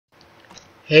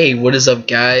Hey, what is up,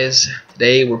 guys?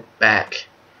 Today we're back.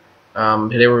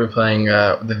 Today we're playing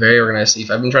the Very Organized Thief.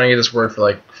 I've been trying to get this work for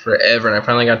like forever, and I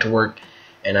finally got to work,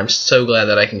 and I'm so glad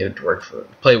that I can get it to work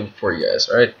play for you guys.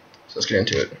 All right, so let's get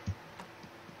into it.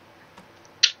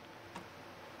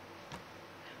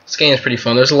 This game is pretty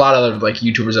fun. There's a lot of other like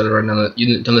YouTubers that have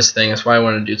already done this thing. That's why I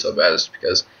wanted to do it so bad, is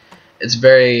because it's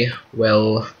very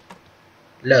well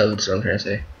loved. Is what I'm trying to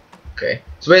say. Okay,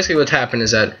 so basically what's happened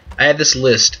is that I have this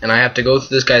list, and I have to go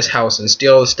through this guy's house and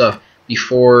steal all the stuff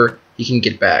before he can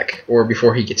get back, or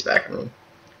before he gets back. Alright,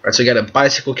 so we got a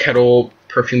bicycle, kettle,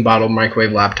 perfume bottle,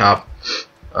 microwave, laptop,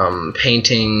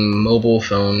 painting, mobile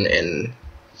phone, and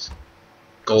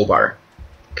gold bar.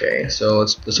 Okay, so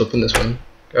let's open this one.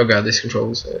 Oh god, these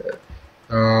controls. Okay,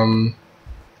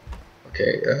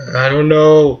 I don't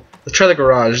know. Let's try the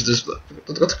garage. What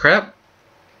the crap?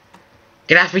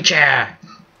 Get off me chair!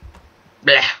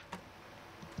 Blah.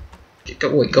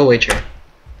 Go away, chair.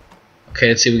 Okay,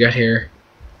 let's see what we got here.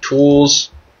 Tools.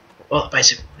 Oh,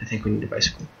 bicycle. I think we need a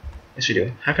bicycle. Yes, we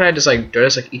do. How can I just like, do I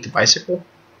just like eat the bicycle?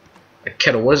 A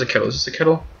kettle. What is a kettle? Is this a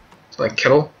kettle? It's like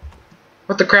kettle.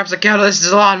 What the crap's a kettle? This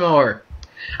is a lawnmower.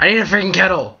 I need a freaking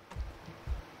kettle.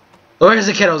 Where is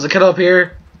the kettle? Is the kettle up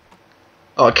here?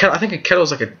 Oh, a kettle. I think a kettle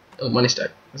is like a money stack.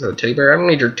 Is that a teddy bear? I don't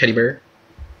need your teddy bear.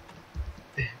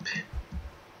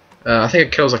 I think a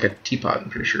kettle's like a teapot,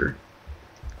 I'm pretty sure.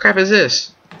 What crap is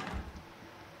this?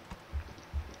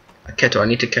 A kettle. I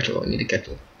need a kettle.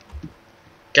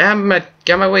 Get out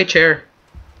of my way, chair.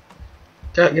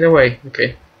 Get away.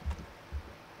 Okay.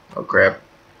 Oh crap.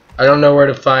 I don't know where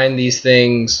to find these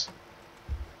things.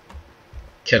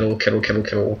 Kettle. Is that a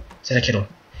kettle?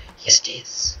 Yes, it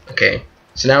is. Okay.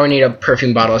 So now we need a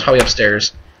perfume bottle. It's probably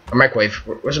upstairs. A microwave.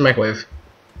 Where's the microwave?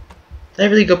 Did I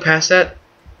really go past that?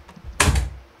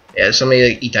 Yeah, somebody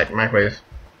like eat that microwave.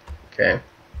 Okay.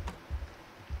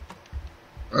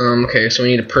 Okay, so we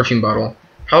need a perfume bottle.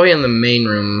 Probably in the main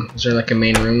room. Is there like a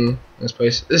main room in this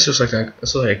place? This looks like a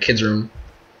kid's room.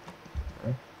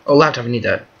 Oh, laptop. I need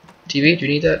that. TV? Do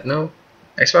you need that? No.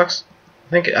 Xbox?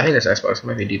 I think that's Xbox. It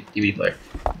might be a DVD player.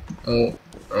 Oh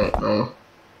no.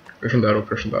 Perfume bottle. I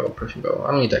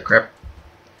don't need that crap.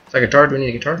 Is that a guitar? Do I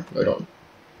need a guitar? No, I don't.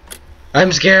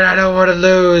 I'm scared. I don't want to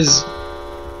lose.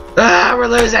 Ah, we're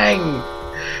losing!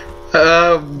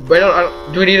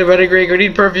 Do we need a pedigree? We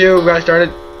need perfume. Gosh darn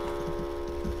it.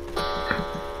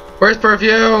 Where's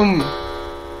perfume?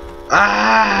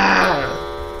 Ah!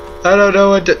 I don't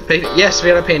know what to paint. Yes, we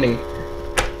had a painting.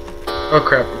 Oh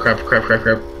crap.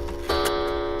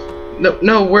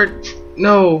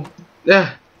 No.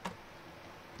 Yeah.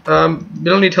 We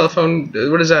don't need telephone.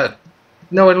 What is that?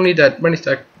 No, I don't need that. Money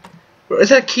stack. Is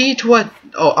that a key to what?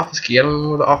 Oh, office key. I don't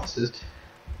know where the office is.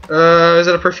 Is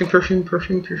that a perfume? Why do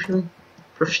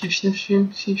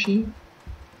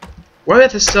I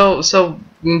have to sell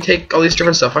and take all these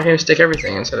different stuff? Why can't I just take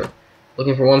everything instead of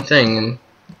looking for one thing? And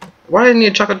why do I need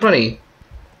a chocolate bunny?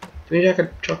 Do we need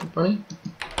a chocolate bunny?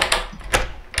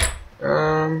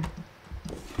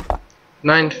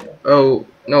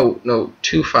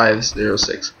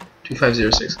 2506.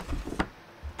 2506.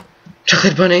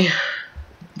 Chocolate bunny.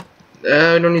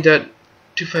 I don't need that.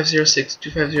 2506.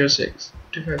 2506.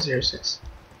 2506.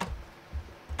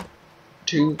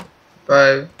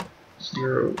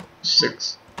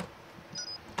 2506.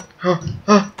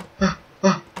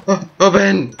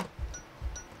 Open!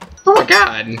 Oh my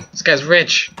god! This guy's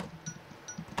rich.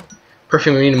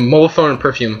 Perfume. I mean, mobile phone and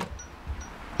perfume.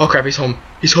 Oh crap! He's home.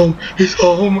 He's home.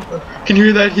 Can you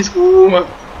hear that? He's home.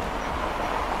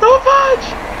 Oh fudge!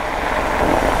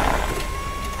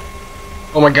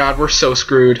 Oh my god! We're so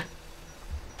screwed.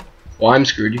 Well, I'm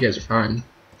screwed. You guys are fine.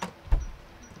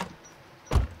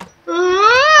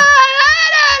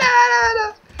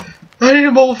 I need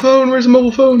a mobile phone. Where's the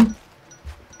mobile phone?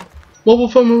 Mobile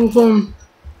phone. Where's the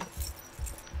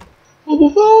mobile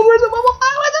phone?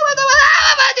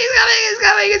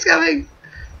 It's coming.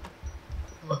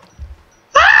 Ah, what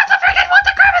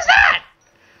the crap is that?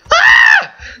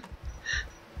 Ah!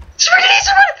 It's freaking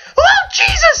Easter! Oh,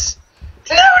 Jesus!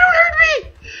 No, don't hurt me!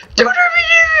 Don't hurt me!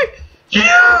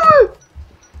 You!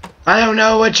 I don't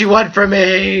know what you want from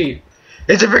me.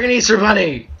 It's a freaking Easter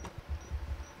bunny.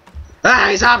 Ah,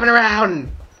 he's hopping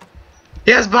around.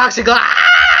 He has boxing gloves.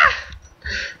 Ah!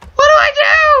 What do I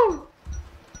do?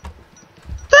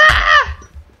 Ah!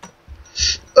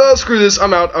 Oh, screw this.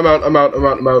 I'm out.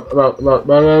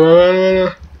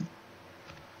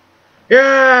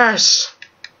 Yes!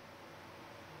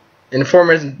 In 4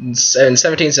 minutes and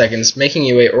 17 seconds, making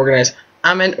you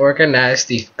I'm an organized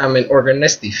thief. Let's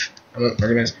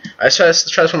try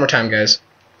this one more time, guys.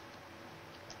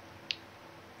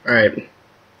 Alright.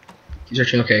 Keep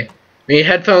searching, okay. We need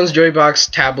headphones, jewelry box,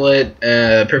 tablet,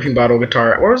 perfume bottle,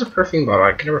 guitar. Where was a perfume bottle?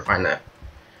 I can never find that.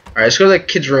 Alright, let's go to the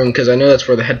kid's room because I know that's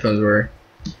where the headphones were.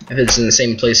 If it's in the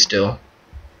same place still.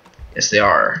 Yes, they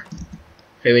are.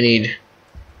 Okay, we need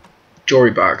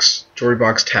jewelry box,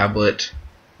 tablet.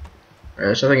 Alright,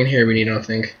 there's nothing in here we need, I don't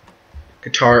think.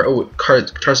 Guitar. Oh,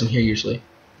 guitar's in here usually.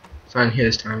 It's not in here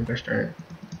this time. Gosh darn it.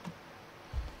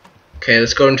 Okay,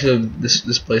 let's go into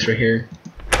this place right here.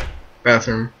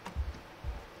 Bathroom.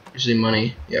 Usually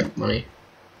money. Yeah, money.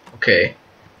 Okay.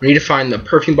 We need to find the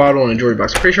perfume bottle and a jewelry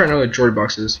box. Pretty sure I know what a jewelry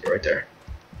box is. Right there.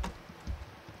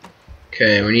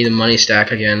 Okay, we need the money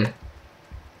stack again.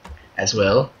 As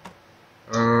well.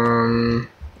 Let's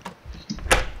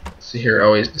see here.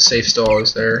 Always the safe still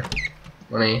always there.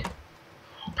 Money.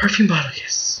 Perfume bottle,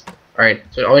 yes. Alright,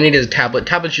 so all I need is a tablet.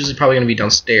 Tablet's usually probably gonna be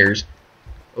downstairs.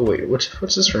 Oh wait,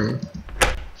 what's this room?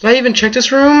 Did I even check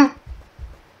this room?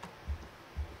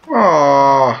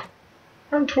 Aww,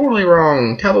 I'm totally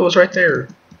wrong. Tablet was right there.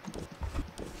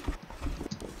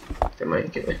 That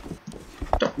might get me.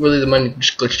 Not really, the money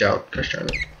just glitched out. Gosh darn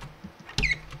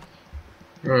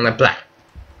it. Blah.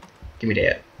 Give me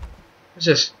that. What's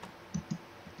this?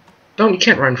 You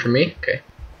can't run from me. Okay.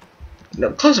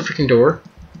 No, close the freaking door.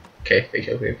 Okay.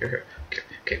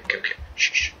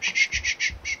 Shh.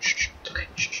 It's okay.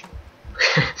 Shh.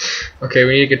 Okay,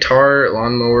 we need a guitar,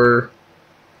 lawnmower.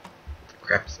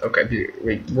 Crap. Okay,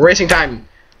 wait, we're wasting time.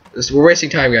 We're wasting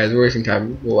time, guys. We're wasting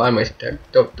time. Well, I'm wasting time.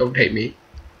 Don't hate me.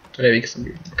 Don't hate me because I'm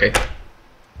weird. Okay.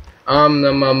 Yum.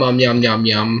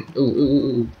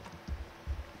 Ooh.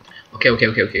 Okay.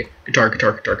 Guitar.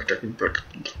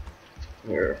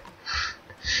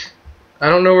 I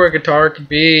don't know where a guitar could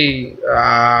be.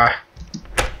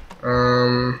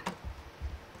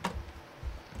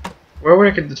 Where would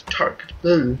I get this guitar?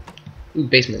 Ooh,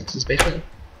 basement. Is this basement?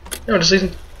 No, just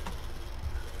listen.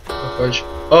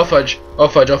 Oh fudge.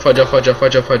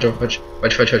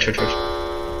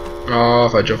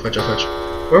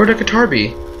 Where would a guitar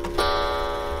be?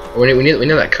 Oh, we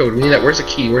know that code. We need that. Where's the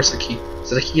key? Is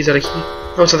that a key?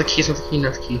 No, it's not the key.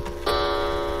 Not the key.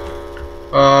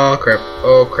 Oh crap.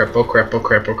 Crap.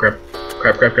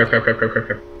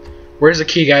 Where's the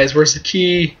key, guys? Where's the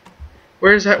key?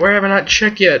 Where's that? Where have I not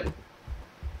checked yet?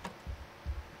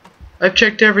 I've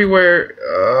checked everywhere.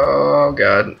 Oh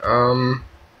god.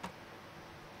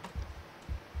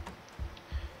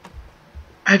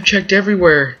 I've checked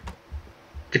everywhere.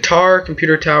 Guitar,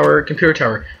 computer tower.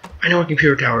 I know what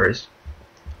computer tower is.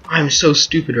 I'm so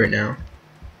stupid right now.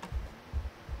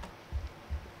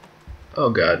 Oh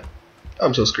god.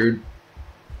 I'm so screwed.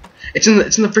 It's in the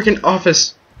freaking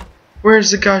office.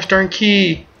 Where's the gosh darn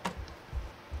key?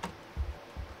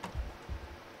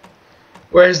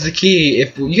 Where's the key?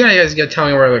 If you guys gotta tell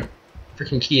me where the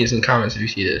freaking key is in the comments if you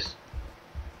see this.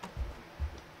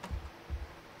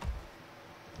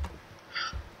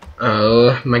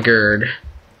 Oh my god.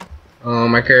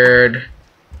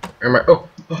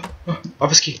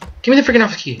 Office key. Give me the freaking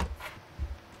office key.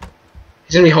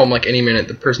 He's gonna be home like any minute.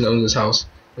 The person that owns this house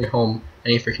will be home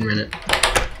any freaking minute.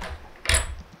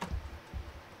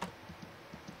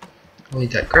 I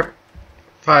need that crap.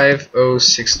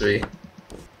 5063.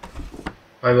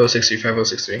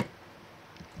 5063.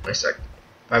 Nice sec.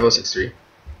 5063.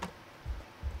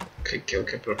 Okay,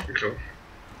 put up your kill.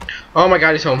 Oh my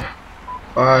god, he's home.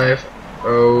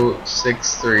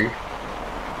 5063.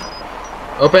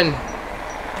 Open.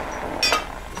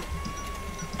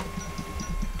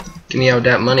 Give me out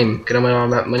that money. Get on all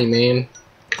that money, man.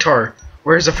 Guitar.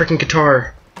 Where's the freaking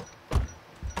guitar?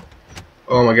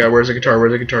 Oh my god, where's the guitar? Oh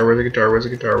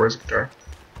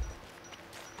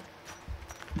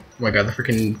my god, the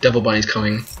freaking devil bunny's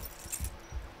coming.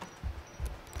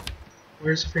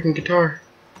 Where's the freaking guitar?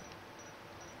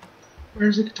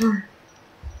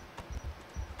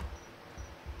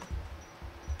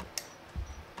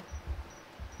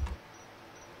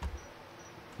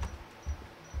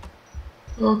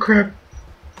 Oh crap.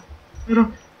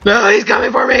 No, he's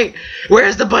coming for me!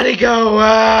 Where's the bunny go?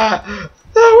 Where's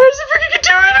the freaking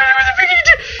guitar?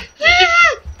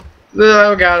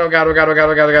 Oh god.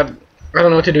 I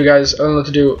don't know what to do, guys. Oh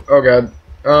god.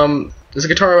 There's a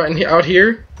guitar out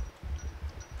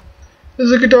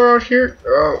here?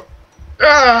 Oh.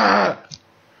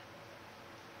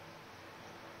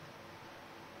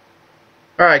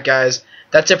 Alright guys,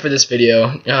 that's it for this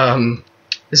video.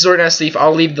 This is Organized Thief.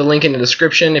 I'll leave the link in the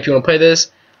description if you want to play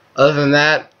this. Other than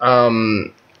that,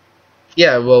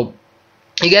 yeah, well,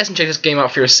 you guys can check this game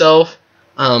out for yourself.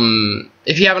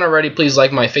 If you haven't already, please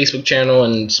like my Facebook channel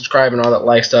and subscribe and all that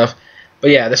like stuff. But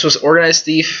yeah, this was Organized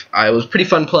Thief. It was pretty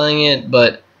fun playing it,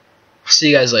 but I'll see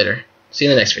you guys later. See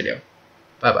you in the next video.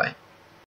 Bye-bye.